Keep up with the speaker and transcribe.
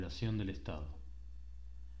administración del Estado.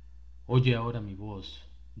 Oye ahora mi voz,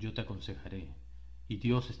 yo te aconsejaré, y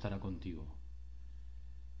Dios estará contigo.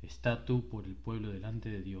 Está tú por el pueblo delante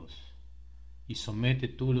de Dios, y somete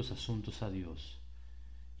tú los asuntos a Dios,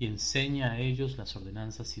 y enseña a ellos las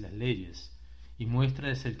ordenanzas y las leyes, y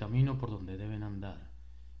muéstrales el camino por donde deben andar,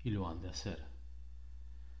 y lo han de hacer.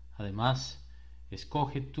 Además,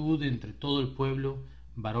 escoge tú de entre todo el pueblo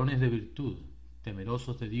varones de virtud,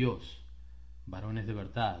 temerosos de Dios, varones de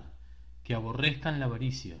verdad, que aborrezcan la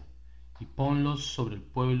avaricia, y ponlos sobre el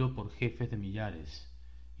pueblo por jefes de millares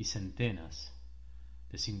y centenas,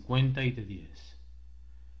 de 50 y de 10.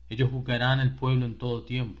 Ellos juzgarán el pueblo en todo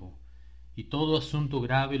tiempo, y todo asunto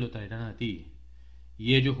grave lo traerán a ti,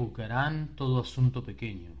 y ellos juzgarán todo asunto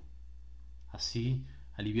pequeño. Así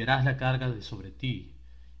aliviarás la carga de sobre ti,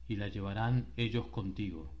 y la llevarán ellos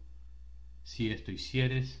contigo. Si esto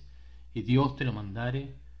hicieres, y Dios te lo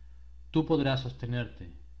mandare, tú podrás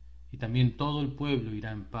sostenerte, y también todo el pueblo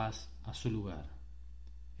irá en paz a su lugar.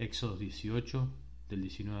 Éxodo 18, del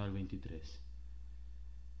 19 al 23.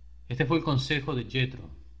 Este fue el consejo de Jetro,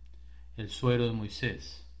 el suegro de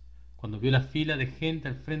Moisés, cuando vio la fila de gente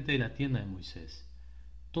al frente de la tienda de Moisés,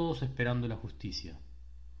 todos esperando la justicia.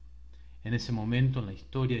 En ese momento en la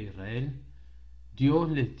historia de Israel, Dios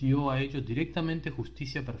les dio a ellos directamente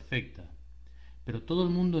justicia perfecta, pero todo el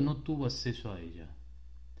mundo no tuvo acceso a ella.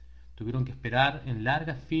 Tuvieron que esperar en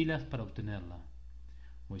largas filas para obtenerla.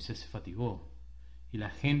 Moisés se fatigó, y la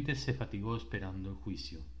gente se fatigó esperando el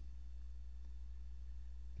juicio.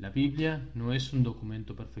 La Biblia no es un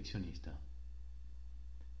documento perfeccionista.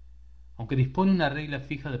 Aunque dispone una regla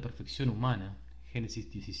fija de perfección humana, Génesis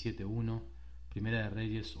 17:1, Primera de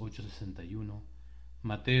Reyes 8:61,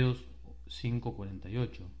 Mateos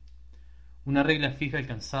 5:48, una regla fija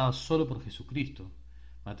alcanzada solo por Jesucristo,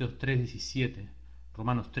 Mateos 3:17,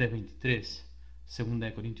 Romanos 3:23,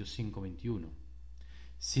 2 Corintios 5:21.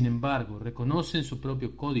 Sin embargo, reconoce en su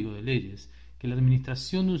propio código de leyes que la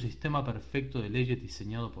administración de un sistema perfecto de leyes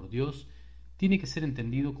diseñado por Dios tiene que ser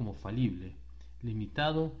entendido como falible,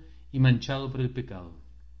 limitado y manchado por el pecado.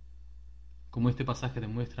 Como este pasaje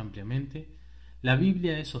demuestra ampliamente, la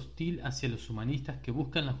Biblia es hostil hacia los humanistas que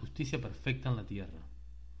buscan la justicia perfecta en la tierra.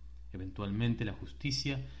 Eventualmente la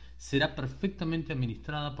justicia será perfectamente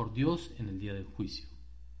administrada por Dios en el día del juicio.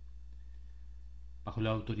 Bajo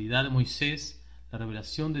la autoridad de Moisés, la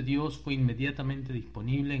revelación de Dios fue inmediatamente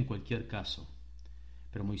disponible en cualquier caso.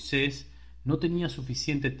 Pero Moisés no tenía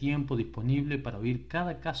suficiente tiempo disponible para oír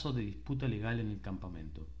cada caso de disputa legal en el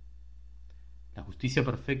campamento. La justicia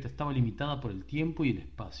perfecta estaba limitada por el tiempo y el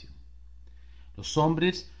espacio. Los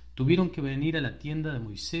hombres tuvieron que venir a la tienda de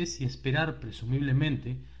Moisés y esperar,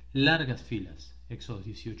 presumiblemente, largas filas. Éxodo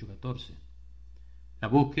 18:14. La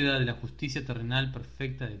búsqueda de la justicia terrenal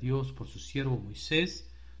perfecta de Dios por su siervo Moisés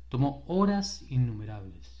tomó horas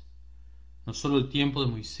innumerables. No solo el tiempo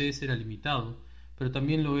de Moisés era limitado, pero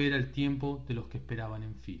también lo era el tiempo de los que esperaban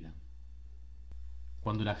en fila.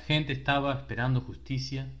 Cuando la gente estaba esperando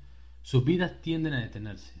justicia, sus vidas tienden a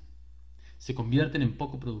detenerse. Se convierten en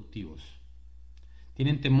poco productivos.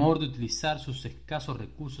 Tienen temor de utilizar sus escasos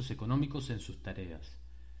recursos económicos en sus tareas.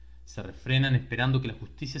 Se refrenan esperando que la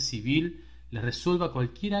justicia civil les resuelva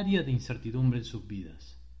cualquier área de incertidumbre en sus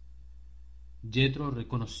vidas. Jetro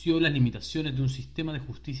reconoció las limitaciones de un sistema de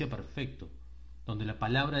justicia perfecto, donde la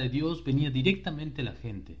palabra de Dios venía directamente a la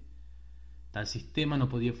gente. Tal sistema no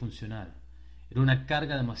podía funcionar. Era una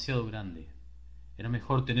carga demasiado grande. Era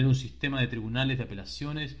mejor tener un sistema de tribunales de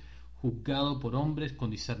apelaciones juzgado por hombres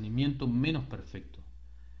con discernimiento menos perfecto,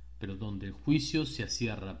 pero donde el juicio se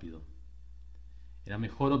hacía rápido. Era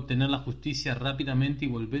mejor obtener la justicia rápidamente y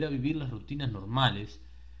volver a vivir las rutinas normales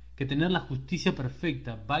que tener la justicia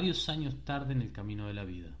perfecta varios años tarde en el camino de la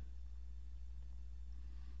vida.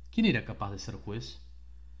 ¿Quién era capaz de ser juez?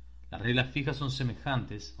 Las reglas fijas son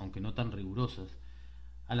semejantes, aunque no tan rigurosas,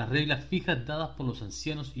 a las reglas fijas dadas por los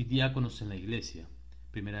ancianos y diáconos en la iglesia.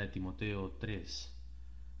 Primera de Timoteo 3.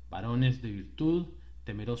 Varones de virtud,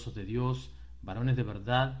 temerosos de Dios, varones de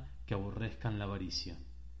verdad, que aborrezcan la avaricia.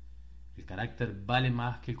 El carácter vale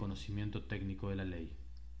más que el conocimiento técnico de la ley.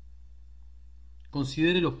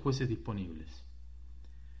 Considere los jueces disponibles.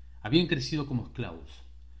 Habían crecido como esclavos.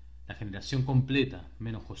 La generación completa,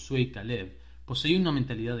 menos Josué y Caleb, poseía una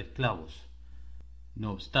mentalidad de esclavos.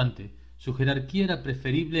 No obstante, su jerarquía era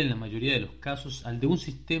preferible en la mayoría de los casos al de un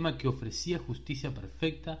sistema que ofrecía justicia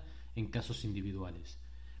perfecta en casos individuales,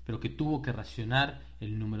 pero que tuvo que racionar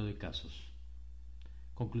el número de casos.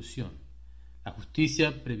 Conclusión: la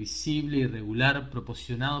justicia previsible y regular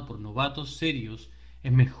proporcionada por novatos serios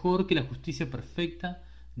es mejor que la justicia perfecta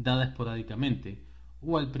dada esporádicamente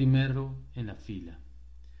o al primero en la fila.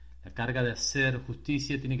 La carga de hacer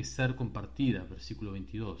justicia tiene que ser compartida, versículo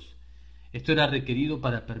 22. Esto era requerido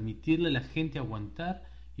para permitirle a la gente aguantar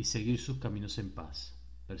y seguir sus caminos en paz,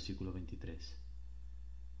 versículo 23.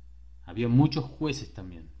 Había muchos jueces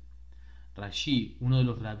también. Rashi, uno de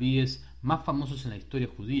los rabíes más famosos en la historia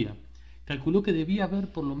judía, calculó que debía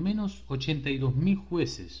haber por lo menos 82.000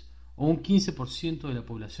 jueces, o un 15% de la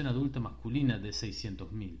población adulta masculina de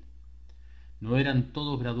 600.000. No eran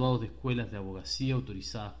todos graduados de escuelas de abogacía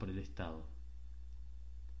autorizadas por el Estado.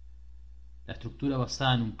 La estructura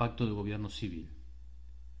basada en un pacto de gobierno civil.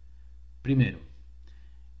 Primero,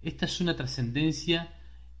 esta es una trascendencia,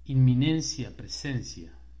 inminencia,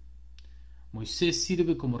 presencia. Moisés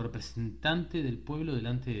sirve como representante del pueblo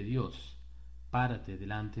delante de Dios. Párate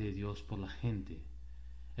delante de Dios por la gente.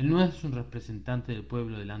 Él no es un representante del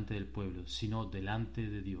pueblo delante del pueblo, sino delante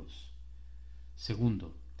de Dios.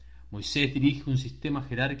 Segundo, Moisés dirige un sistema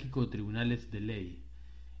jerárquico de tribunales de ley.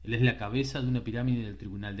 Él es la cabeza de una pirámide del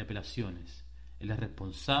tribunal de apelaciones. Él es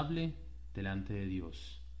responsable delante de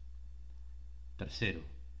Dios. Tercero,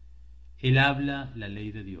 él habla la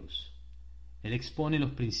ley de Dios. Él expone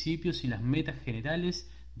los principios y las metas generales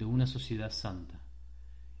de una sociedad santa.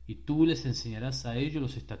 Y tú les enseñarás a ellos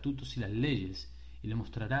los estatutos y las leyes, y le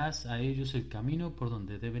mostrarás a ellos el camino por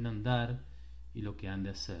donde deben andar y lo que han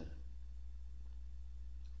de hacer.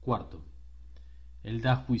 Cuarto, él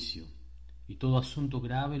da juicio, y todo asunto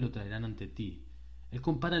grave lo traerán ante ti. Él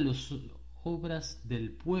compara las obras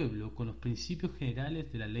del pueblo con los principios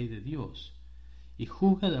generales de la ley de Dios, y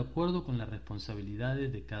juzga de acuerdo con las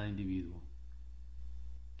responsabilidades de cada individuo.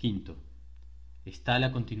 Quinto, está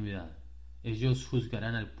la continuidad. Ellos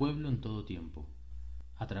juzgarán al pueblo en todo tiempo.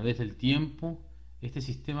 A través del tiempo, este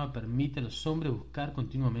sistema permite a los hombres buscar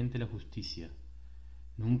continuamente la justicia.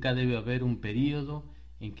 Nunca debe haber un período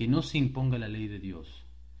en que no se imponga la ley de Dios.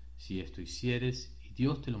 Si esto hicieres y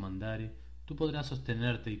Dios te lo mandare, tú podrás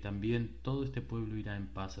sostenerte y también todo este pueblo irá en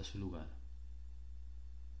paz a su lugar.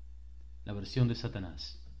 La versión de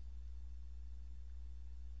Satanás.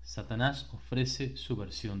 Satanás ofrece su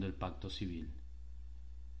versión del pacto civil.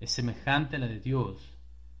 Es semejante a la de Dios,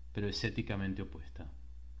 pero es éticamente opuesta.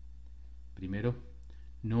 Primero,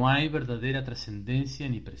 no hay verdadera trascendencia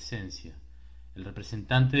ni presencia. El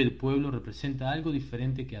representante del pueblo representa algo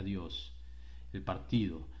diferente que a Dios. El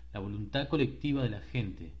partido, la voluntad colectiva de la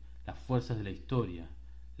gente, las fuerzas de la historia,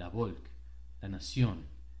 la Volk, la nación,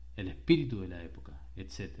 el espíritu de la época,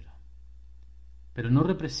 etc. Pero no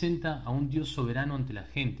representa a un Dios soberano ante la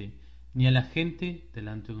gente, ni a la gente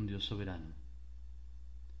delante de un Dios soberano.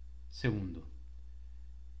 Segundo,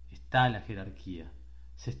 está la jerarquía.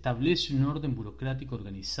 Se establece un orden burocrático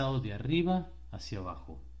organizado de arriba hacia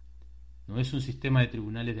abajo. No es un sistema de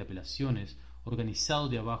tribunales de apelaciones organizado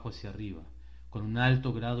de abajo hacia arriba, con un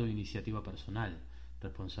alto grado de iniciativa personal,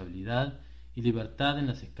 responsabilidad y libertad en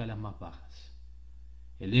las escalas más bajas.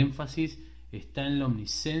 El énfasis está en la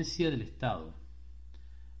omnisciencia del Estado,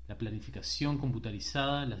 la planificación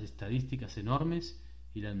computarizada, las estadísticas enormes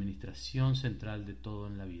y la administración central de todo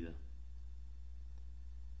en la vida.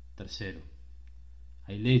 Tercero,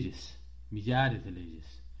 hay leyes, millares de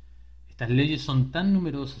leyes. Estas leyes son tan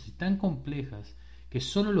numerosas y tan complejas que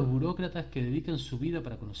solo los burócratas que dedican su vida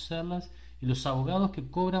para conocerlas y los abogados que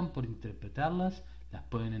cobran por interpretarlas las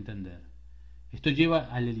pueden entender. Esto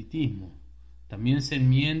lleva al elitismo. También se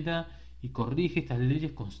enmienda y corrige estas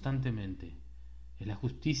leyes constantemente. Es la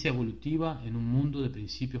justicia evolutiva en un mundo de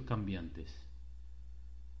principios cambiantes.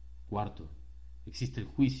 Cuarto, existe el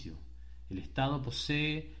juicio. El Estado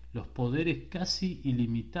posee los poderes casi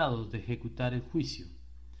ilimitados de ejecutar el juicio.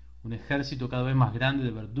 Un ejército cada vez más grande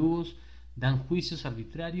de verdugos dan juicios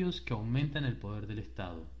arbitrarios que aumentan el poder del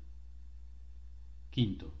Estado.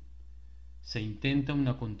 Quinto, se intenta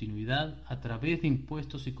una continuidad a través de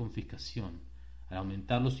impuestos y confiscación. Al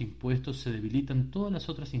aumentar los impuestos se debilitan todas las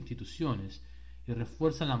otras instituciones y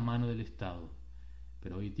refuerzan la mano del Estado.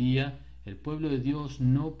 Pero hoy día el pueblo de Dios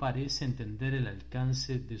no parece entender el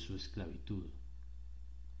alcance de su esclavitud.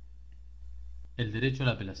 El derecho a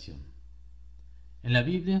la apelación. En la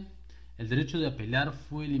Biblia, el derecho de apelar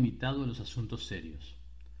fue limitado a los asuntos serios.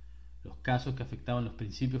 Los casos que afectaban los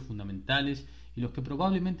principios fundamentales y los que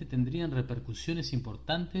probablemente tendrían repercusiones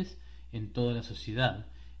importantes en toda la sociedad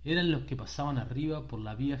eran los que pasaban arriba por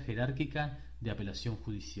la vía jerárquica de apelación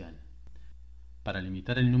judicial. Para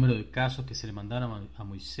limitar el número de casos que se le mandaron a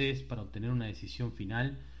Moisés para obtener una decisión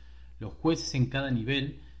final, los jueces en cada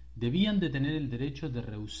nivel debían de tener el derecho de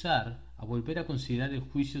rehusar a volver a considerar el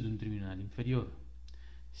juicio de un tribunal inferior.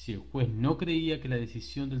 Si el juez no creía que la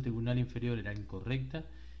decisión del tribunal inferior era incorrecta,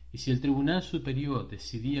 y si el tribunal superior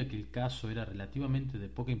decidía que el caso era relativamente de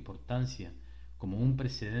poca importancia, como un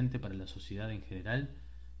precedente para la sociedad en general,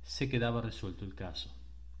 se quedaba resuelto el caso.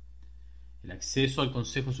 El acceso al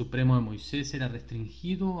Consejo Supremo de Moisés era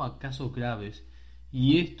restringido a casos graves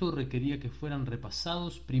y esto requería que fueran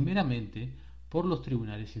repasados primeramente por los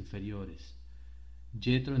tribunales inferiores.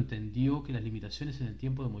 Yetro entendió que las limitaciones en el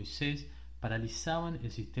tiempo de Moisés paralizaban el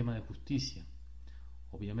sistema de justicia.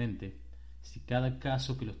 Obviamente, si cada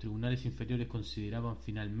caso que los tribunales inferiores consideraban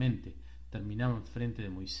finalmente terminaba en frente de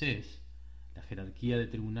Moisés, la jerarquía de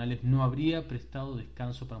tribunales no habría prestado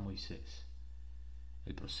descanso para Moisés.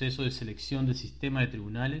 El proceso de selección del sistema de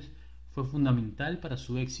tribunales fue fundamental para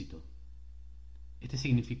su éxito. Este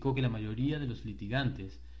significó que la mayoría de los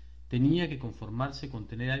litigantes tenía que conformarse con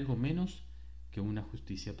tener algo menos que una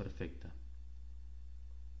justicia perfecta.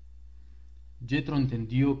 Yetro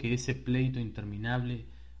entendió que ese pleito interminable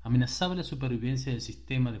amenazaba la supervivencia del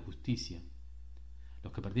sistema de justicia.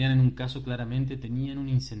 Los que perdían en un caso claramente tenían un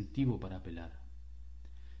incentivo para apelar.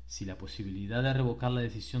 Si la posibilidad de revocar la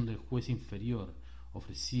decisión del juez inferior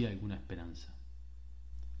ofrecía alguna esperanza.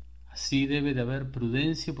 Así debe de haber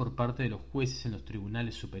prudencia por parte de los jueces en los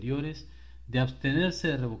tribunales superiores de abstenerse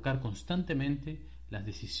de revocar constantemente las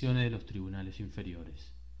decisiones de los tribunales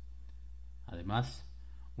inferiores. Además,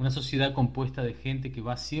 una sociedad compuesta de gente que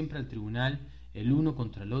va siempre al tribunal el uno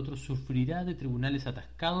contra el otro sufrirá de tribunales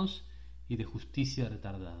atascados y de justicia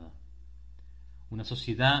retardada. Una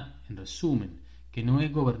sociedad, en resumen, que no es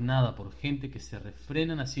gobernada por gente que se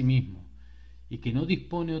refrenan a sí mismo y que no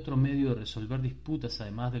dispone otro medio de resolver disputas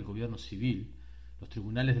además del gobierno civil, los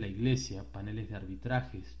tribunales de la Iglesia, paneles de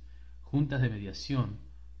arbitrajes, juntas de mediación,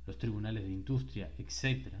 los tribunales de industria,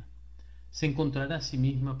 etc., se encontrará a sí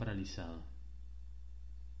misma paralizada.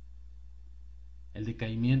 El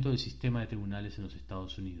decaimiento del sistema de tribunales en los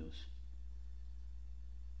Estados Unidos.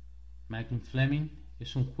 Michael Fleming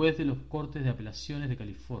es un juez de los Cortes de Apelaciones de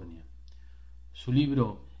California. Su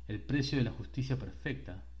libro El precio de la justicia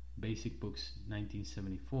perfecta, Basic Books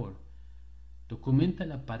 1974, documenta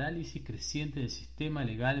la parálisis creciente del sistema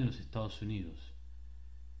legal en los Estados Unidos.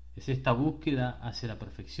 Es esta búsqueda hacia la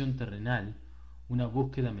perfección terrenal, una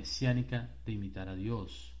búsqueda mesiánica de imitar a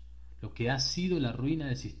Dios, lo que ha sido la ruina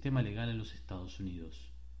del sistema legal en los Estados Unidos.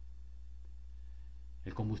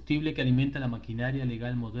 El combustible que alimenta la maquinaria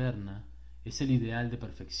legal moderna es el ideal de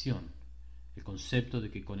perfección, el concepto de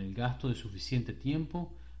que con el gasto de suficiente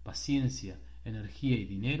tiempo, paciencia, energía y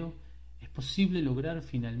dinero es posible lograr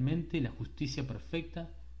finalmente la justicia perfecta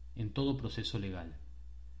en todo proceso legal.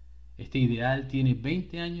 Este ideal tiene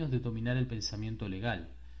 20 años de dominar el pensamiento legal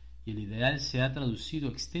y el ideal se ha traducido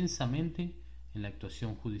extensamente en la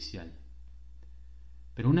actuación judicial.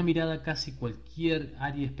 Pero una mirada casi cualquier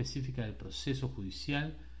área específica del proceso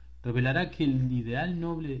judicial revelará que el ideal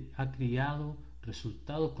noble ha creado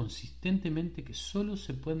resultados consistentemente que sólo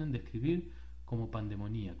se pueden describir como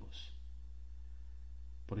pandemoníacos.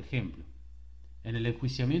 Por ejemplo, en el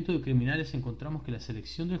enjuiciamiento de criminales encontramos que la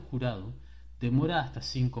selección del jurado demora hasta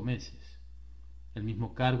 5 meses. El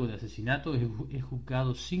mismo cargo de asesinato es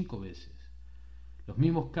juzgado 5 veces. Los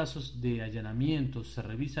mismos casos de allanamiento se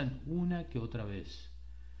revisan una que otra vez,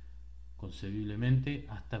 concebiblemente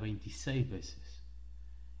hasta 26 veces.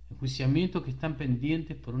 Enjuiciamientos que están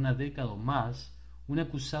pendientes por una década o más, un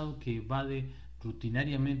acusado que evade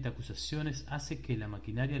rutinariamente acusaciones hace que la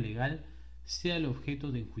maquinaria legal sea el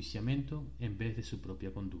objeto de enjuiciamiento en vez de su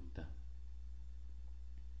propia conducta.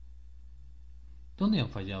 ¿Dónde han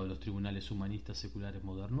fallado los tribunales humanistas seculares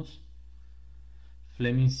modernos?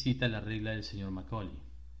 Fleming cita la regla del señor Macaulay.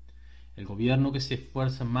 El gobierno que se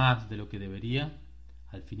esfuerza más de lo que debería,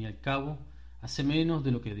 al fin y al cabo, hace menos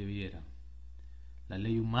de lo que debiera. La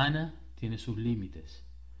ley humana tiene sus límites.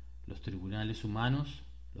 Los tribunales humanos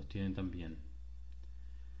los tienen también.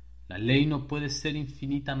 La ley no puede ser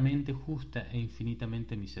infinitamente justa e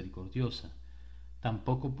infinitamente misericordiosa.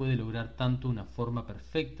 Tampoco puede lograr tanto una forma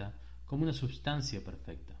perfecta como una substancia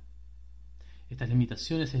perfecta. Estas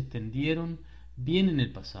limitaciones se extendieron bien en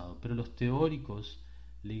el pasado, pero los teóricos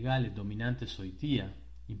legales dominantes hoy día,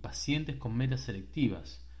 impacientes con metas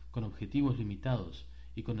selectivas, con objetivos limitados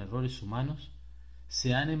y con errores humanos,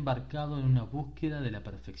 se han embarcado en una búsqueda de la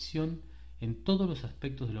perfección en todos los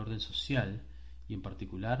aspectos del orden social y en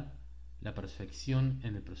particular la perfección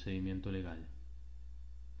en el procedimiento legal.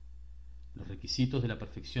 Los requisitos de la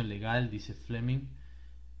perfección legal, dice Fleming,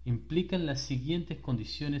 implican las siguientes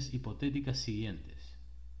condiciones hipotéticas siguientes: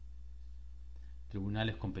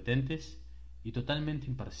 tribunales competentes y totalmente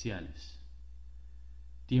imparciales,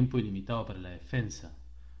 tiempo ilimitado para la defensa,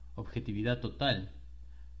 objetividad total,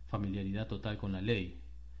 familiaridad total con la ley,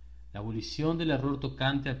 la abolición del error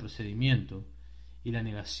tocante al procedimiento y la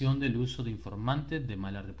negación del uso de informantes de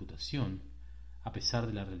mala reputación, a pesar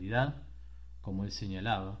de la realidad, como él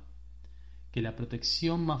señalaba, que la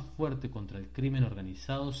protección más fuerte contra el crimen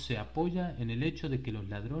organizado se apoya en el hecho de que los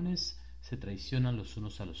ladrones se traicionan los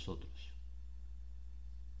unos a los otros.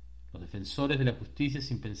 Los defensores de la justicia,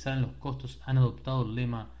 sin pensar en los costos, han adoptado el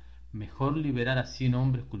lema: mejor liberar a 100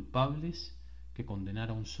 hombres culpables que condenar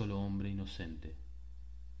a un solo hombre inocente.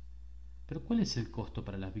 Pero ¿cuál es el costo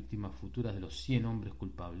para las víctimas futuras de los 100 hombres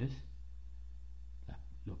culpables?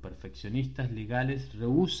 Los perfeccionistas legales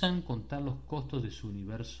rehúsan contar los costos de su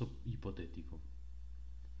universo hipotético.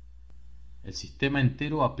 El sistema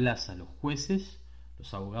entero aplaza a los jueces,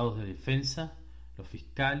 los abogados de defensa, los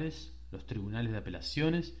fiscales, los tribunales de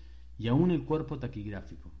apelaciones y aún el cuerpo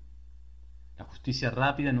taquigráfico. La justicia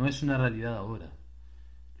rápida no es una realidad ahora.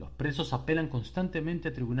 Los presos apelan constantemente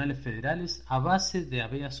a tribunales federales a base de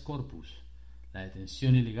habeas corpus, la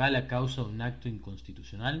detención ilegal a causa de un acto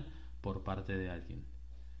inconstitucional por parte de alguien.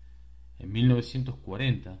 En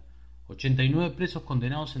 1940, 89 presos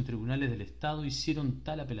condenados en tribunales del Estado hicieron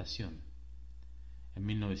tal apelación. En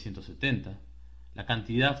 1970, la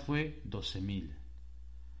cantidad fue 12.000.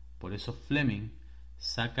 Por eso Fleming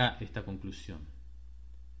saca esta conclusión.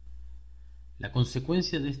 La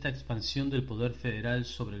consecuencia de esta expansión del poder federal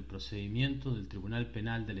sobre el procedimiento del Tribunal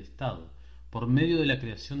Penal del Estado, por medio de la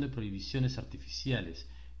creación de prohibiciones artificiales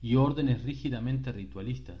y órdenes rígidamente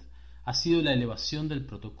ritualistas, ha sido la elevación del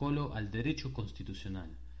protocolo al derecho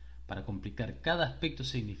constitucional, para complicar cada aspecto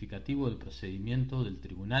significativo del procedimiento del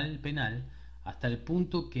Tribunal Penal, hasta el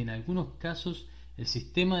punto que en algunos casos el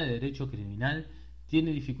sistema de derecho criminal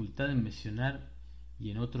tiene dificultad en mencionar y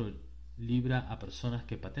en otro libra a personas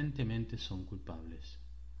que patentemente son culpables.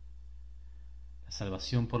 La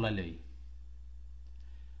salvación por la ley.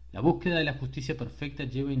 La búsqueda de la justicia perfecta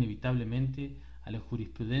lleva inevitablemente a la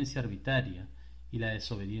jurisprudencia arbitraria y la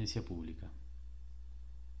desobediencia pública.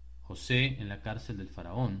 José en la cárcel del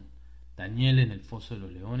faraón, Daniel en el foso de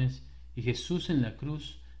los leones y Jesús en la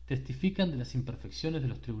cruz testifican de las imperfecciones de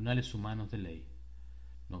los tribunales humanos de ley.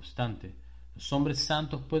 No obstante, los hombres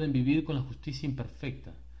santos pueden vivir con la justicia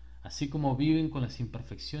imperfecta, así como viven con las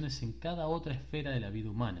imperfecciones en cada otra esfera de la vida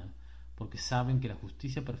humana, porque saben que la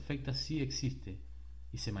justicia perfecta sí existe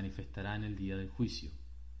y se manifestará en el día del juicio.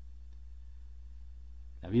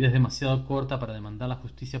 La vida es demasiado corta para demandar la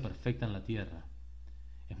justicia perfecta en la tierra.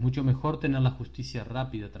 Es mucho mejor tener la justicia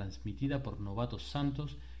rápida transmitida por novatos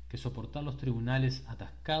santos que soportar los tribunales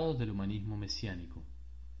atascados del humanismo mesiánico.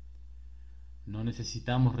 No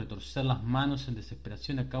necesitamos retorcer las manos en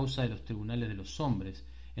desesperación a causa de los tribunales de los hombres,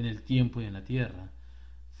 en el tiempo y en la tierra,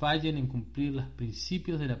 fallen en cumplir los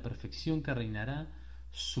principios de la perfección que reinará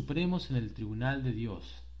supremos en el tribunal de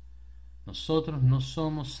Dios. Nosotros no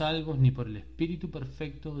somos salvos ni por el espíritu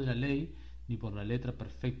perfecto de la ley, ni por la letra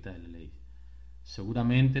perfecta de la ley.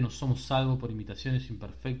 Seguramente no somos salvos por imitaciones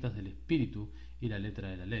imperfectas del espíritu y la letra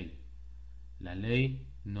de la ley. La ley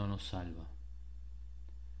no nos salva.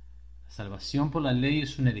 La salvación por la ley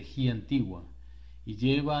es una herejía antigua y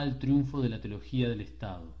lleva al triunfo de la teología del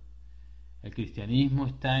Estado. El cristianismo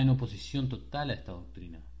está en oposición total a esta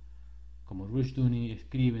doctrina, como Rushdoony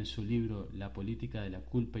escribe en su libro La política de la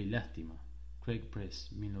culpa y lástima, Craig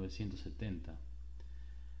Press, 1970.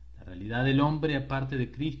 La realidad del hombre aparte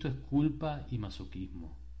de Cristo es culpa y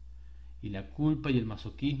masoquismo, y la culpa y el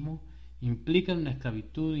masoquismo implican una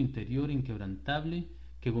esclavitud interior inquebrantable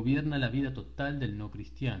que gobierna la vida total del no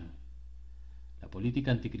cristiano. La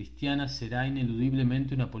política anticristiana será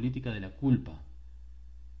ineludiblemente una política de la culpa.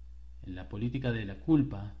 En la política de la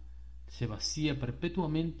culpa se vacía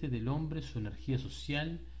perpetuamente del hombre su energía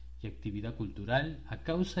social y actividad cultural a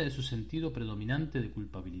causa de su sentido predominante de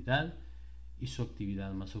culpabilidad y su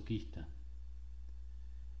actividad masoquista.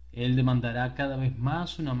 Él demandará cada vez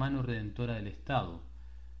más una mano redentora del Estado,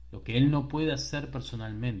 lo que él no puede hacer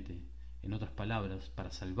personalmente. En otras palabras,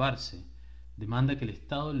 para salvarse, demanda que el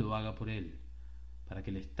Estado lo haga por él, para que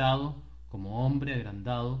el Estado, como hombre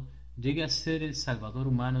agrandado, llegue a ser el salvador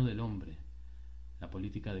humano del hombre. La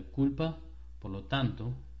política de culpa, por lo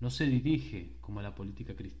tanto, no se dirige, como la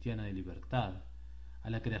política cristiana de libertad, a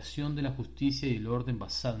la creación de la justicia y el orden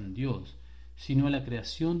basado en Dios, sino a la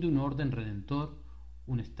creación de un orden redentor,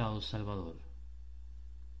 un Estado salvador.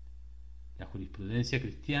 La jurisprudencia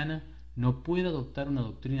cristiana no puede adoptar una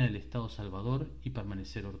doctrina del Estado salvador y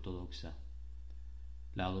permanecer ortodoxa.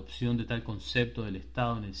 La adopción de tal concepto del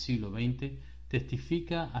Estado en el siglo XX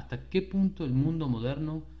testifica hasta qué punto el mundo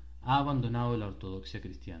moderno ha abandonado la ortodoxia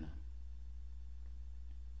cristiana.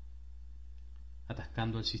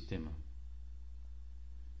 Atascando el sistema.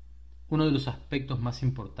 Uno de los aspectos más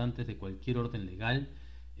importantes de cualquier orden legal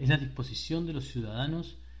es la disposición de los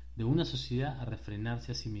ciudadanos de una sociedad a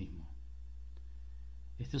refrenarse a sí mismo.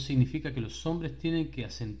 Esto significa que los hombres tienen que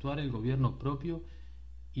acentuar el gobierno propio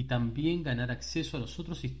y también ganar acceso a los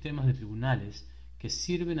otros sistemas de tribunales que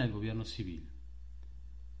sirven al gobierno civil.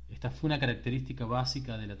 Esta fue una característica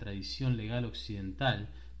básica de la tradición legal occidental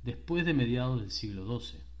después de mediados del siglo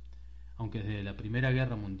XII, aunque desde la Primera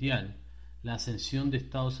Guerra Mundial la ascensión de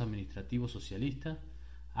estados administrativos socialistas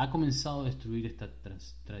ha comenzado a destruir esta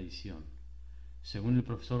tradición. Según el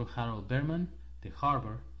profesor Harold Berman de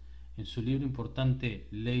Harvard, en su libro importante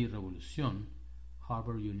Ley y Revolución,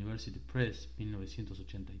 Harvard University Press,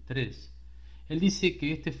 1983, él dice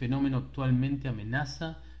que este fenómeno actualmente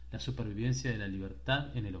amenaza la supervivencia de la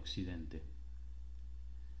libertad en el Occidente.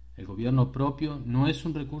 El gobierno propio no es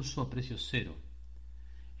un recurso a precio cero.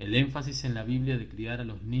 El énfasis en la Biblia de criar a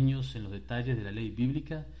los niños en los detalles de la ley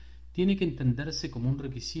bíblica tiene que entenderse como un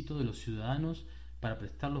requisito de los ciudadanos para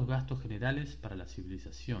prestar los gastos generales para la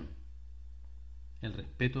civilización, el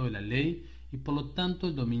respeto de la ley y por lo tanto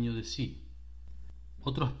el dominio de sí.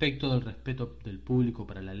 Otro aspecto del respeto del público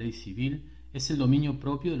para la ley civil es el dominio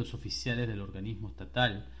propio de los oficiales del organismo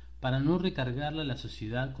estatal para no recargarle a la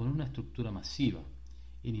sociedad con una estructura masiva,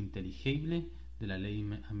 ininteligible de la ley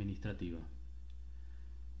administrativa.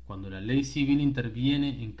 Cuando la ley civil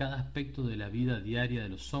interviene en cada aspecto de la vida diaria de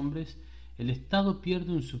los hombres, el Estado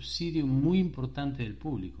pierde un subsidio muy importante del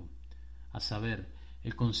público, a saber,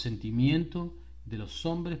 el consentimiento de los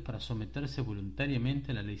hombres para someterse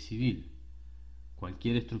voluntariamente a la ley civil.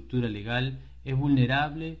 Cualquier estructura legal es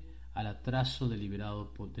vulnerable al atraso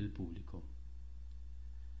deliberado del público.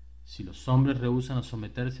 Si los hombres rehúsan a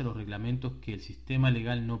someterse a los reglamentos que el sistema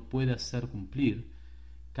legal no puede hacer cumplir,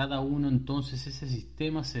 cada uno entonces ese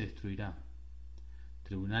sistema se destruirá.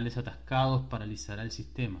 Tribunales atascados paralizará el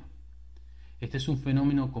sistema. Este es un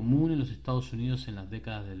fenómeno común en los Estados Unidos en las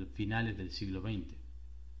décadas finales del siglo XX.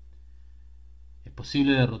 Es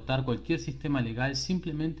posible derrotar cualquier sistema legal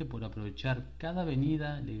simplemente por aprovechar cada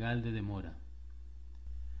avenida legal de demora.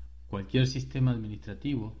 Cualquier sistema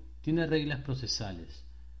administrativo tiene reglas procesales.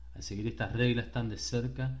 Al seguir estas reglas tan de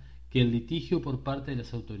cerca que el litigio por parte de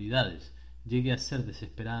las autoridades llegue a ser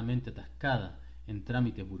desesperadamente atascada en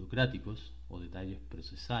trámites burocráticos o detalles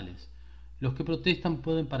procesales, los que protestan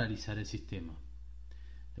pueden paralizar el sistema.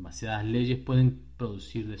 Demasiadas leyes pueden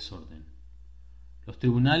producir desorden. Los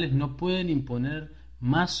tribunales no pueden imponer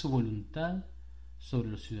más su voluntad sobre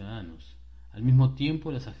los ciudadanos. Al mismo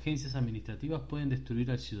tiempo, las agencias administrativas pueden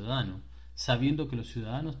destruir al ciudadano, sabiendo que los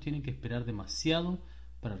ciudadanos tienen que esperar demasiado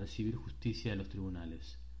para recibir justicia de los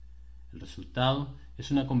tribunales. El resultado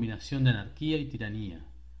es una combinación de anarquía y tiranía,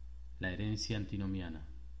 la herencia antinomiana.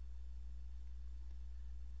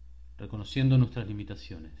 Reconociendo nuestras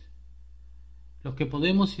limitaciones. Lo que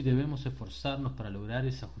podemos y debemos esforzarnos para lograr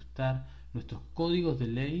es ajustar nuestros códigos de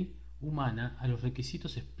ley humana a los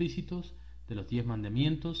requisitos explícitos de los 10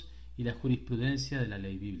 mandamientos y la jurisprudencia de la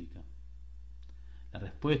ley bíblica. La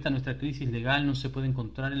respuesta a nuestra crisis legal no se puede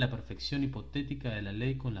encontrar en la perfección hipotética de la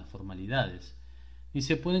ley con las formalidades, ni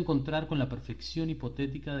se puede encontrar con la perfección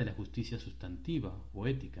hipotética de la justicia sustantiva o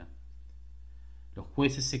ética. Los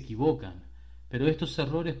jueces se equivocan, pero estos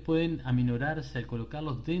errores pueden aminorarse al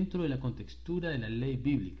colocarlos dentro de la contextura de la ley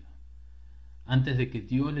bíblica. Antes de que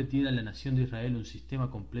Dios le diera a la nación de Israel un sistema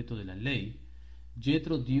completo de la ley,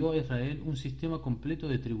 Jethro dio a Israel un sistema completo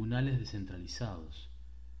de tribunales descentralizados.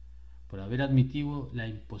 Por haber admitido la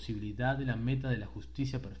imposibilidad de la meta de la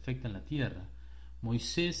justicia perfecta en la tierra,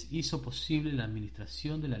 Moisés hizo posible la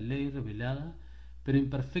administración de la ley revelada, pero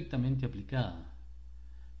imperfectamente aplicada.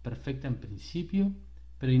 Perfecta en principio,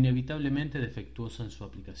 pero inevitablemente defectuosa en su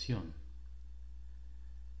aplicación.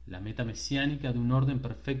 La meta mesiánica de un orden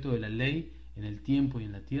perfecto de la ley en el tiempo y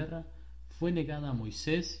en la tierra fue negada a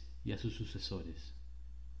Moisés y a sus sucesores.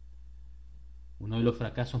 Uno de los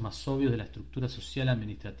fracasos más obvios de la estructura social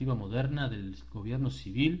administrativa moderna del gobierno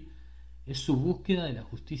civil es su búsqueda de la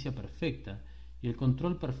justicia perfecta y el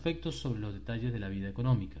control perfecto sobre los detalles de la vida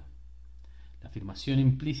económica. La afirmación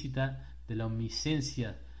implícita de la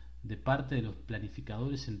omnisciencia de parte de los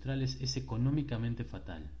planificadores centrales es económicamente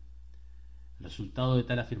fatal. El resultado de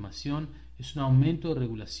tal afirmación es un aumento de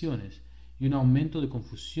regulaciones y un aumento de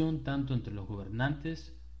confusión tanto entre los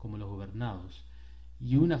gobernantes como los gobernados,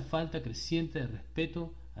 y una falta creciente de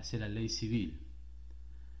respeto hacia la ley civil.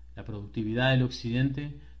 La productividad del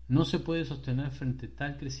Occidente no se puede sostener frente a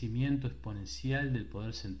tal crecimiento exponencial del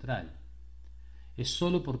poder central. Es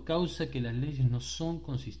sólo por causa que las leyes no son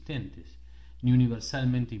consistentes, ni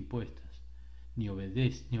universalmente impuestas, ni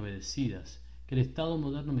obedecidas, que el Estado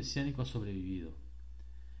moderno mesiánico ha sobrevivido.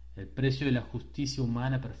 El precio de la justicia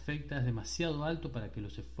humana perfecta es demasiado alto para que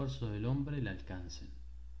los esfuerzos del hombre la alcancen.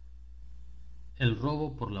 El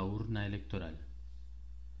robo por la urna electoral.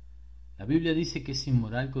 La Biblia dice que es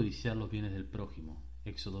inmoral codiciar los bienes del prójimo,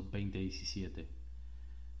 Éxodo 20:17.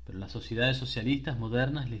 Pero las sociedades socialistas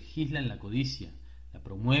modernas legislan la codicia, la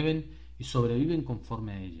promueven y sobreviven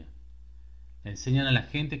conforme a ella. Le enseñan a la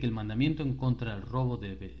gente que el mandamiento en contra del robo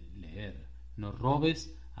debe leer: no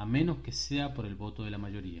robes a menos que sea por el voto de la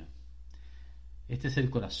mayoría. Este es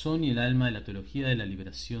el corazón y el alma de la teología de la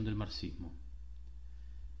liberación del marxismo.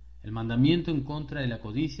 El mandamiento en contra de la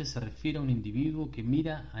codicia se refiere a un individuo que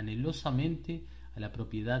mira anhelosamente a la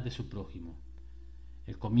propiedad de su prójimo.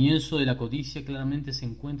 El comienzo de la codicia claramente se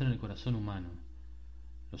encuentra en el corazón humano.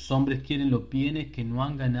 Los hombres quieren los bienes que no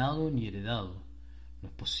han ganado ni heredado. No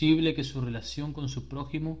es posible que su relación con su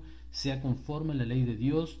prójimo sea conforme a la ley de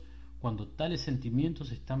Dios cuando tales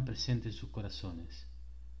sentimientos están presentes en sus corazones.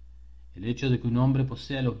 El hecho de que un hombre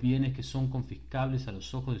posea los bienes que son confiscables a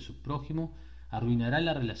los ojos de su prójimo arruinará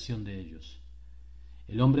la relación de ellos.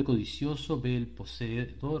 El hombre codicioso ve al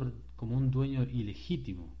poseedor como un dueño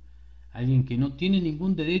ilegítimo, alguien que no tiene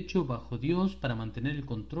ningún derecho bajo Dios para mantener el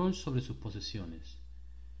control sobre sus posesiones.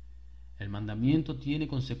 El mandamiento tiene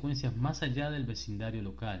consecuencias más allá del vecindario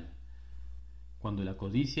local. Cuando la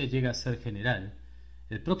codicia llega a ser general,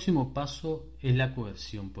 el próximo paso es la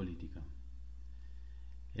coerción política.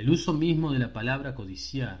 El uso mismo de la palabra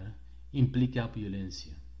codiciar implica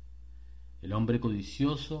violencia. El hombre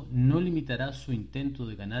codicioso no limitará su intento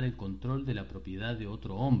de ganar el control de la propiedad de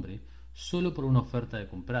otro hombre solo por una oferta de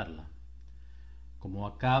comprarla. Como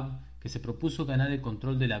Acab, que se propuso ganar el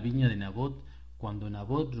control de la viña de Nabot cuando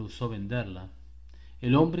Nabot rehusó venderla,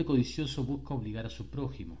 el hombre codicioso busca obligar a su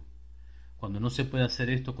prójimo. Cuando no se puede hacer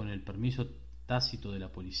esto con el permiso tácito de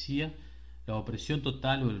la policía, la opresión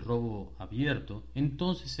total o el robo abierto,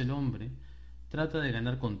 entonces el hombre trata de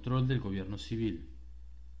ganar control del gobierno civil.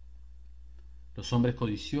 Los hombres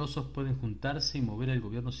codiciosos pueden juntarse y mover al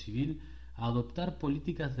gobierno civil a adoptar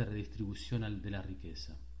políticas de redistribución de la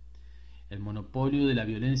riqueza. El monopolio de la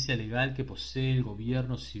violencia legal que posee el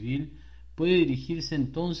gobierno civil puede dirigirse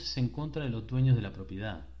entonces en contra de los dueños de la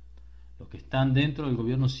propiedad. Los que están dentro del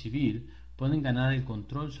gobierno civil pueden ganar el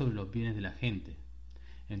control sobre los bienes de la gente.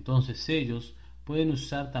 Entonces ellos pueden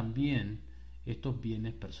usar también estos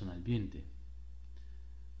bienes personalmente,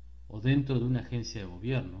 o dentro de una agencia de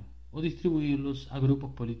gobierno, o distribuirlos a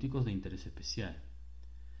grupos políticos de interés especial.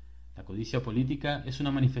 La codicia política es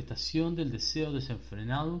una manifestación del deseo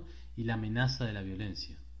desenfrenado y la amenaza de la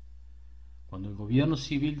violencia. Cuando el gobierno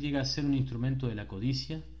civil llega a ser un instrumento de la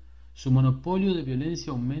codicia, su monopolio de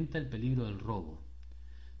violencia aumenta el peligro del robo.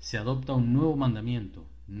 Se adopta un nuevo mandamiento: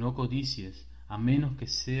 no codicies a menos que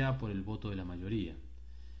sea por el voto de la mayoría.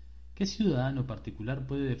 ¿Qué ciudadano particular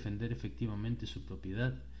puede defender efectivamente su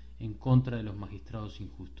propiedad en contra de los magistrados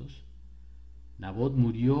injustos? Nabot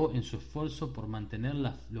murió en su esfuerzo por mantener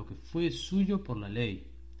lo que fue suyo por la ley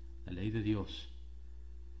de Dios.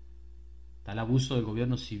 Tal abuso del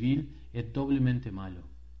gobierno civil es doblemente malo.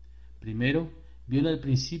 Primero, viola el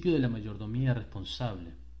principio de la mayordomía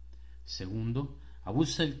responsable. Segundo,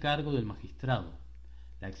 abusa el cargo del magistrado.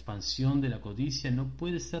 La expansión de la codicia no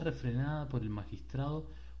puede ser refrenada por el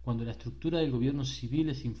magistrado cuando la estructura del gobierno civil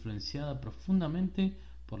es influenciada profundamente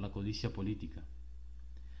por la codicia política.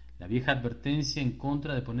 La vieja advertencia en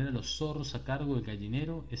contra de poner a los zorros a cargo del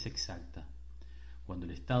gallinero es exacta. Cuando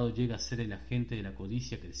el Estado llega a ser el agente de la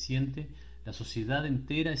codicia creciente, la sociedad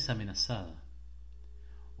entera es amenazada.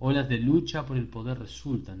 Olas de lucha por el poder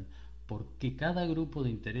resultan porque cada grupo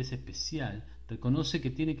de interés especial reconoce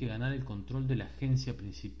que tiene que ganar el control de la agencia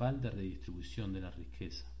principal de redistribución de la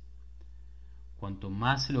riqueza. Cuanto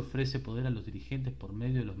más se le ofrece poder a los dirigentes por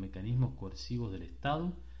medio de los mecanismos coercivos del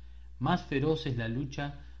Estado, más feroz es la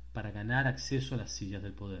lucha para ganar acceso a las sillas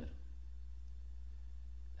del poder.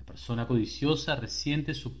 La persona codiciosa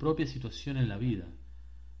resiente su propia situación en la vida.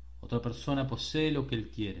 Otra persona posee lo que él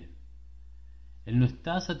quiere. Él no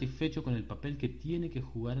está satisfecho con el papel que tiene que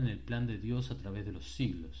jugar en el plan de Dios a través de los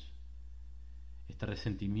siglos. Este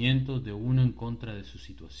resentimiento de uno en contra de su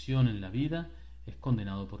situación en la vida es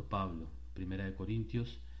condenado por Pablo, 1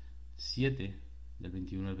 Corintios 7, del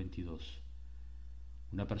 21 al 22.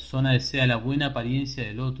 Una persona desea la buena apariencia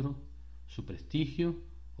del otro, su prestigio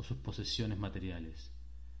o sus posesiones materiales.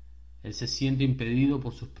 Él se siente impedido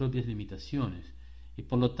por sus propias limitaciones y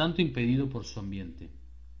por lo tanto impedido por su ambiente.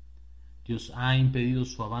 Dios ha impedido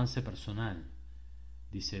su avance personal,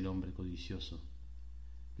 dice el hombre codicioso.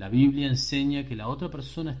 La Biblia enseña que la otra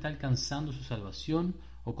persona está alcanzando su salvación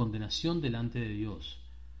o condenación delante de Dios.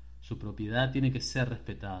 Su propiedad tiene que ser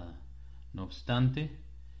respetada. No obstante,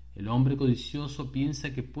 el hombre codicioso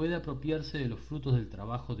piensa que puede apropiarse de los frutos del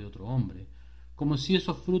trabajo de otro hombre, como si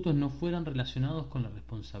esos frutos no fueran relacionados con la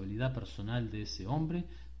responsabilidad personal de ese hombre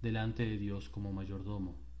delante de Dios como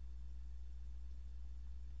mayordomo.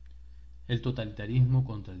 El totalitarismo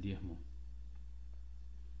contra el diezmo.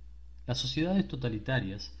 Las sociedades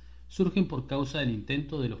totalitarias surgen por causa del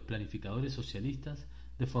intento de los planificadores socialistas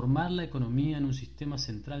de formar la economía en un sistema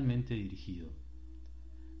centralmente dirigido.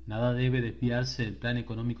 Nada debe desviarse del plan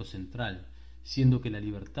económico central, siendo que la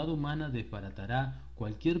libertad humana desbaratará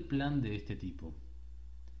cualquier plan de este tipo.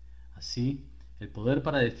 Así, el poder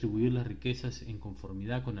para distribuir las riquezas en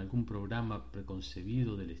conformidad con algún programa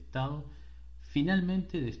preconcebido del Estado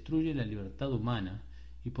finalmente destruye la libertad humana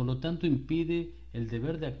y por lo tanto impide el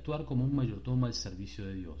deber de actuar como un mayordomo al servicio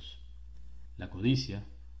de Dios. La codicia,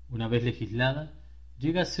 una vez legislada,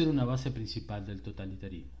 llega a ser una base principal del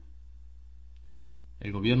totalitarismo.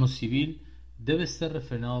 El gobierno civil debe ser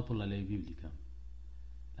refrenado por la ley bíblica.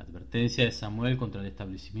 La advertencia de Samuel contra el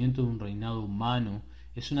establecimiento de un reinado humano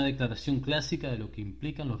es una declaración clásica de lo que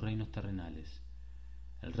implican los reinos terrenales.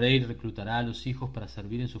 El rey reclutará a los hijos para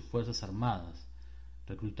servir en sus fuerzas armadas,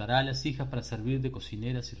 reclutará a las hijas para servir de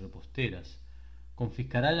cocineras y reposteras,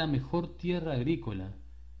 confiscará la mejor tierra agrícola,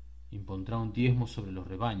 impondrá un diezmo sobre los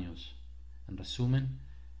rebaños. En resumen,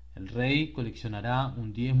 el rey coleccionará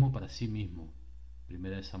un diezmo para sí mismo.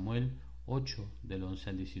 1 Samuel 8, del 11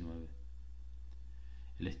 al 19.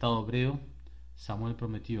 El Estado hebreo, Samuel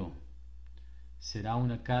prometió, será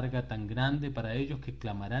una carga tan grande para ellos que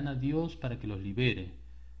clamarán a Dios para que los libere,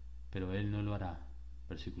 pero Él no lo hará.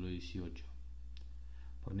 Versículo 18.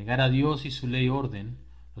 Por negar a Dios y su ley orden,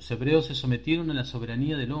 los hebreos se sometieron a la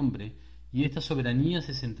soberanía del hombre y esta soberanía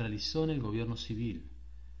se centralizó en el gobierno civil.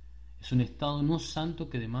 Es un Estado no santo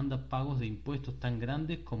que demanda pagos de impuestos tan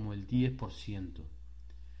grandes como el 10%,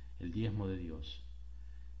 el diezmo de Dios.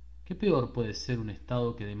 ¿Qué peor puede ser un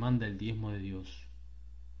Estado que demanda el diezmo de Dios?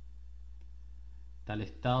 Tal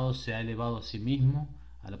Estado se ha elevado a sí mismo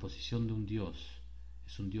a la posición de un Dios.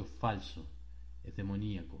 Es un Dios falso, es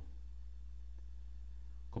demoníaco.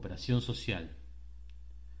 Cooperación social.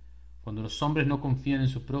 Cuando los hombres no confían en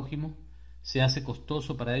su prójimo, se hace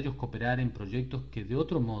costoso para ellos cooperar en proyectos que de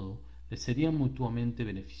otro modo les serían mutuamente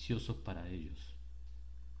beneficiosos para ellos.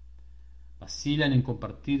 Vacilan en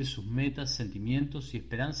compartir sus metas, sentimientos y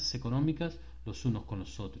esperanzas económicas los unos con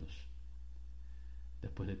los otros.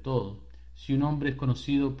 Después de todo, si un hombre es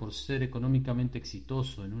conocido por ser económicamente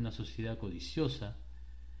exitoso en una sociedad codiciosa,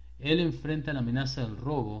 él enfrenta la amenaza del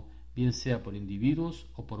robo, bien sea por individuos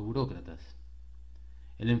o por burócratas.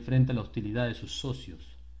 Él enfrenta la hostilidad de sus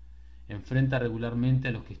socios, enfrenta regularmente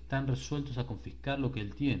a los que están resueltos a confiscar lo que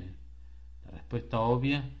él tiene. La respuesta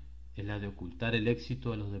obvia es la de ocultar el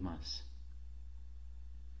éxito a los demás.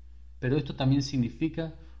 Pero esto también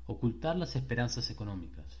significa ocultar las esperanzas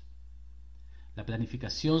económicas. La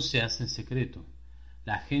planificación se hace en secreto.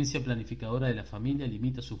 La agencia planificadora de la familia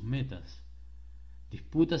limita sus metas.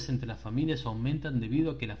 Disputas entre las familias aumentan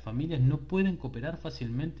debido a que las familias no pueden cooperar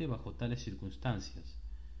fácilmente bajo tales circunstancias.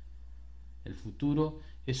 El futuro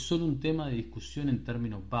es solo un tema de discusión en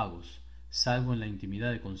términos vagos, salvo en la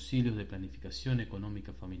intimidad de concilios de planificación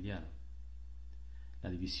económica familiar. La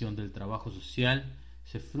división del trabajo social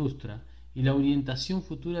se frustra y la orientación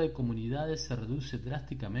futura de comunidades se reduce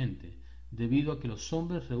drásticamente debido a que los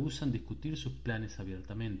hombres rehúsan discutir sus planes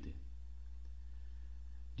abiertamente.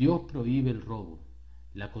 Dios prohíbe el robo.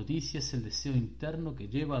 La codicia es el deseo interno que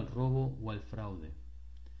lleva al robo o al fraude.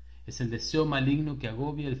 Es el deseo maligno que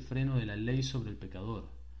agobia el freno de la ley sobre el pecador,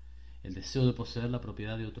 el deseo de poseer la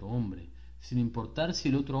propiedad de otro hombre, sin importar si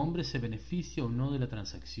el otro hombre se beneficia o no de la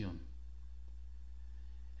transacción.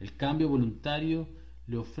 El cambio voluntario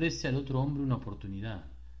le ofrece al otro hombre una oportunidad.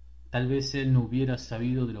 Tal vez él no hubiera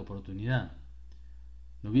sabido de la oportunidad,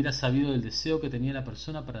 no hubiera sabido del deseo que tenía la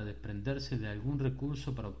persona para desprenderse de algún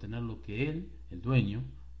recurso para obtener lo que él, el dueño,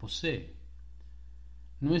 posee.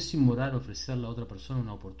 No es inmoral ofrecerle a otra persona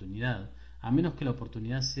una oportunidad, a menos que la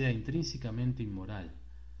oportunidad sea intrínsecamente inmoral,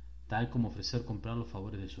 tal como ofrecer comprar los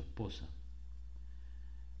favores de su esposa.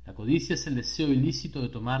 La codicia es el deseo ilícito de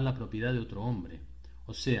tomar la propiedad de otro hombre,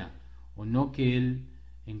 o sea, o no que él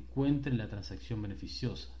encuentre la transacción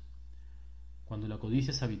beneficiosa. Cuando la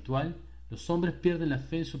codicia es habitual, los hombres pierden la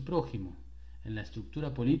fe en su prójimo, en la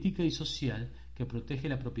estructura política y social que protege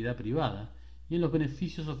la propiedad privada y en los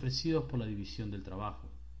beneficios ofrecidos por la división del trabajo.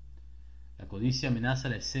 La codicia amenaza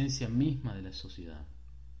la esencia misma de la sociedad.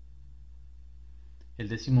 El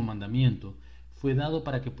 10º mandamiento fue dado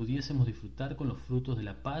para que pudiésemos disfrutar con los frutos de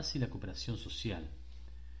la paz y la cooperación social.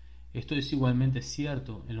 Esto es igualmente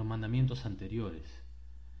cierto en los mandamientos anteriores.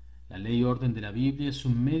 La ley y orden de la Biblia es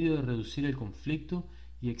un medio de reducir el conflicto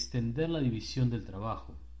y extender la división del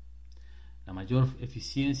trabajo. La mayor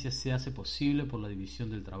eficiencia se hace posible por la división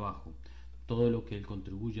del trabajo. Todo lo que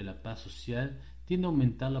contribuye a la paz social tiende a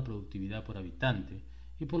aumentar la productividad por habitante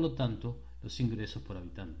y por lo tanto los ingresos por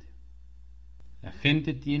habitante. La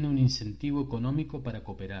gente tiene un incentivo económico para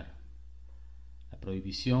cooperar. La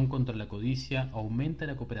prohibición contra la codicia aumenta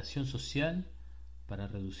la cooperación social para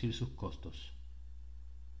reducir sus costos.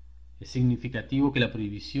 Es significativo que la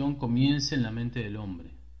prohibición comience en la mente del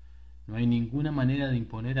hombre. No hay ninguna manera de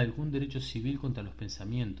imponer algún derecho civil contra los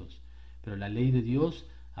pensamientos, pero la ley de Dios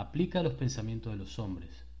aplica a los pensamientos de los hombres.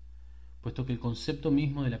 Puesto que el concepto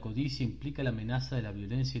mismo de la codicia implica la amenaza de la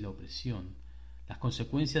violencia y la opresión, las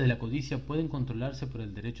consecuencias de la codicia pueden controlarse por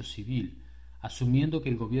el derecho civil, asumiendo que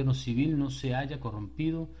el gobierno civil no se haya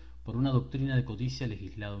corrompido por una doctrina de codicia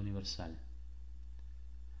legislada universal.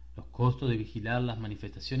 Los costos de vigilar las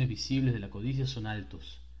manifestaciones visibles de la codicia son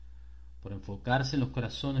altos. Por enfocarse en los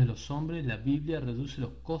corazones de los hombres, la Biblia reduce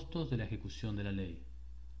los costos de la ejecución de la ley.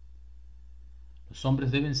 Los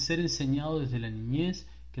hombres deben ser enseñados desde la niñez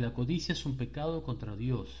que la codicia es un pecado contra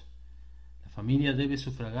Dios. La familia debe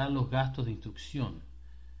sufragar los gastos de instrucción.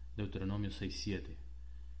 Deuteronomio 6:7.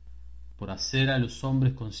 Por hacer a los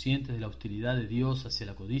hombres conscientes de la hostilidad de Dios hacia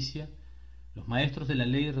la codicia, los maestros de la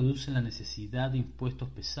ley reducen la necesidad de impuestos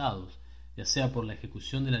pesados, ya sea por la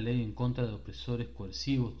ejecución de la ley en contra de opresores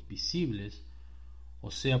coercivos visibles,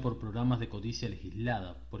 o sea por programas de codicia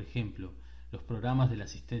legislada, por ejemplo, los programas de la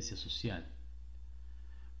asistencia social.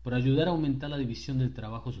 Por ayudar a aumentar la división del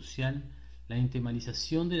trabajo social, la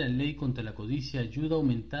intemalización de la ley contra la codicia ayuda a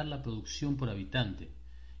aumentar la producción por habitante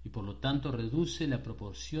y por lo tanto reduce la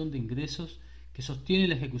proporción de ingresos que sostiene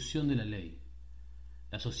la ejecución de la ley.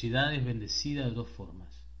 La sociedad es bendecida de dos formas: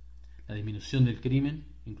 la disminución del crimen,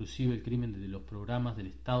 inclusive el crimen de los programas del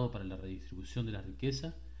Estado para la redistribución de la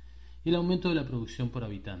riqueza, y el aumento de la producción por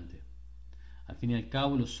habitante. Al fin y al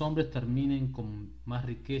cabo, los hombres terminen con más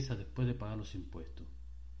riqueza después de pagar los impuestos.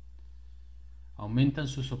 Aumentan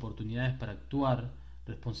sus oportunidades para actuar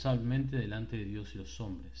responsablemente delante de Dios y los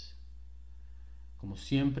hombres. Como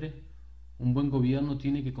siempre, un buen gobierno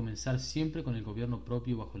tiene que comenzar siempre con el gobierno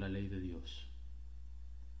propio bajo la ley de Dios.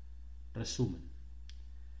 Resumen.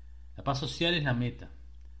 La paz social es la meta.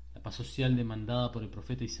 La paz social demandada por el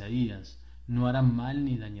profeta Isaías: no harán mal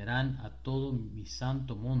ni dañarán a todo mi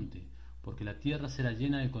santo monte, porque la tierra será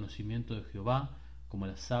llena del conocimiento de Jehová, como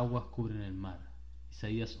las aguas cubren el mar.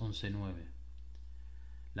 Isaías 11:9.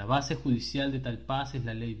 La base judicial de tal paz es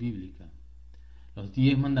la ley bíblica. Los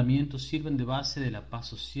 10 mandamientos sirven de base de la paz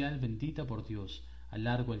social bendita por Dios a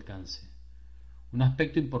largo alcance. Un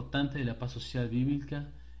aspecto importante de la paz social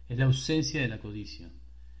bíblica es la ausencia de la codicia,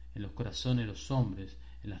 en los corazones de los hombres,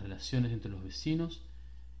 en las relaciones entre los vecinos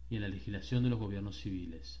y en la legislación de los gobiernos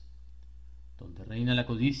civiles. Donde reina la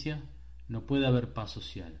codicia, no puede haber paz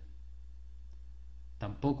social.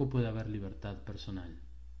 Tampoco puede haber libertad personal.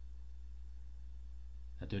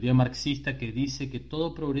 La teoría marxista, que dice que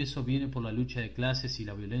todo progreso viene por la lucha de clases y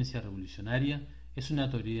la violencia revolucionaria, es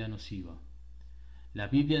una teoría nociva. La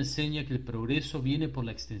Biblia enseña que el progreso viene por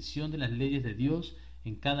la extensión de las leyes de Dios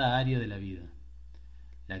en cada área de la vida.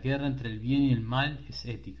 La guerra entre el bien y el mal es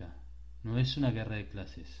ética, no es una guerra de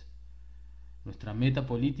clases. Nuestra meta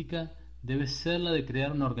política debe ser la de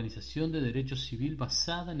crear una organización de derecho civil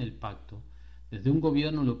basada en el pacto, desde un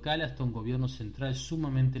gobierno local hasta un gobierno central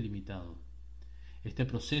sumamente limitado. Este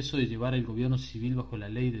proceso de llevar el gobierno civil bajo la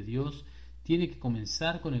ley de Dios tiene que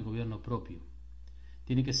comenzar con el gobierno propio.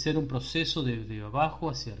 Tiene que ser un proceso desde abajo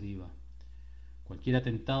hacia arriba. Cualquier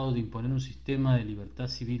atentado de imponer un sistema de libertad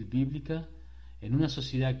civil bíblica en una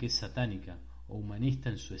sociedad que es satánica o humanista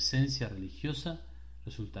en su esencia religiosa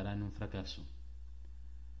resultará en un fracaso.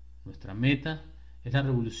 Nuestra meta es la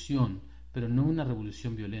revolución, pero no una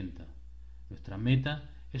revolución violenta. Nuestra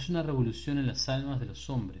meta es una revolución en las almas de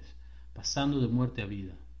los hombres, pasando de muerte a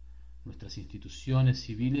vida. Nuestras instituciones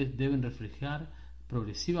civiles deben reflejar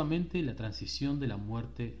progresivamente la transición de la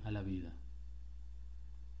muerte a la vida.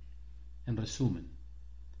 En resumen,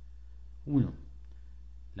 1.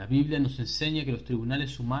 La Biblia nos enseña que los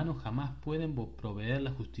tribunales humanos jamás pueden proveer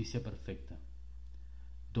la justicia perfecta.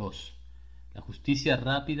 2. La justicia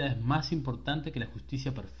rápida es más importante que la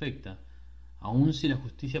justicia perfecta, aun si la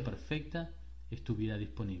justicia perfecta estuviera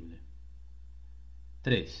disponible.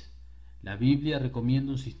 3. La Biblia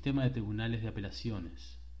recomienda un sistema de tribunales de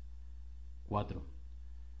apelaciones. 4.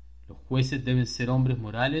 Los jueces deben ser hombres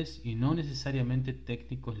morales y no necesariamente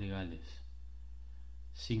técnicos legales.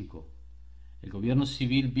 5. El gobierno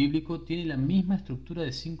civil bíblico tiene la misma estructura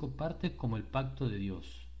de 5 partes como el pacto de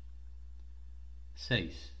Dios.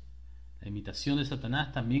 6. La imitación de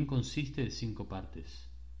Satanás también consiste de 5 partes.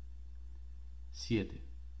 7.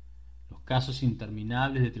 Los casos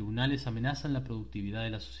interminables de tribunales amenazan la productividad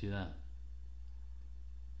de la sociedad.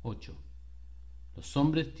 8. Los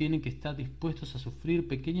hombres tienen que estar dispuestos a sufrir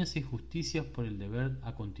pequeñas injusticias por el deber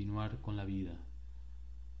a continuar con la vida.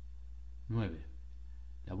 9.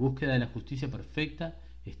 La búsqueda de la justicia perfecta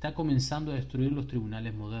está comenzando a destruir los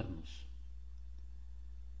tribunales modernos.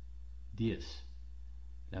 10.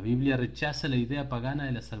 La Biblia rechaza la idea pagana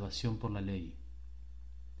de la salvación por la ley.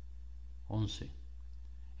 11.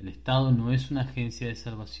 El Estado no es una agencia de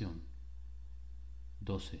salvación.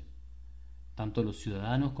 12. Tanto los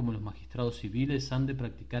ciudadanos como los magistrados civiles han de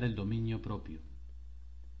practicar el dominio propio.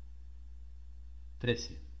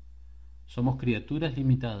 13. Somos criaturas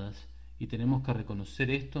limitadas y tenemos que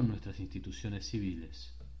reconocer esto en nuestras instituciones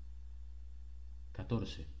civiles.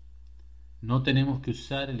 14. No tenemos que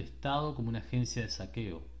usar el Estado como una agencia de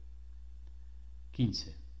saqueo.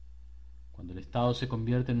 15. Cuando el Estado se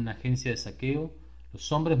convierte en una agencia de saqueo,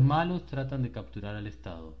 los hombres malos tratan de capturar al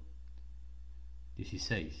Estado.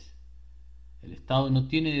 16. El Estado no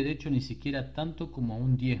tiene derecho ni siquiera tanto como a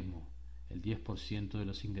un diezmo, el 10% de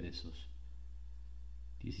los ingresos.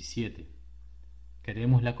 17.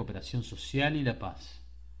 Queremos la cooperación social y la paz.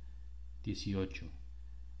 18.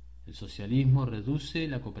 El socialismo reduce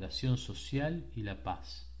la cooperación social y la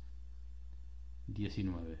paz.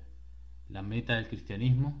 19. La meta del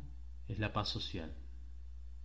cristianismo es la paz social.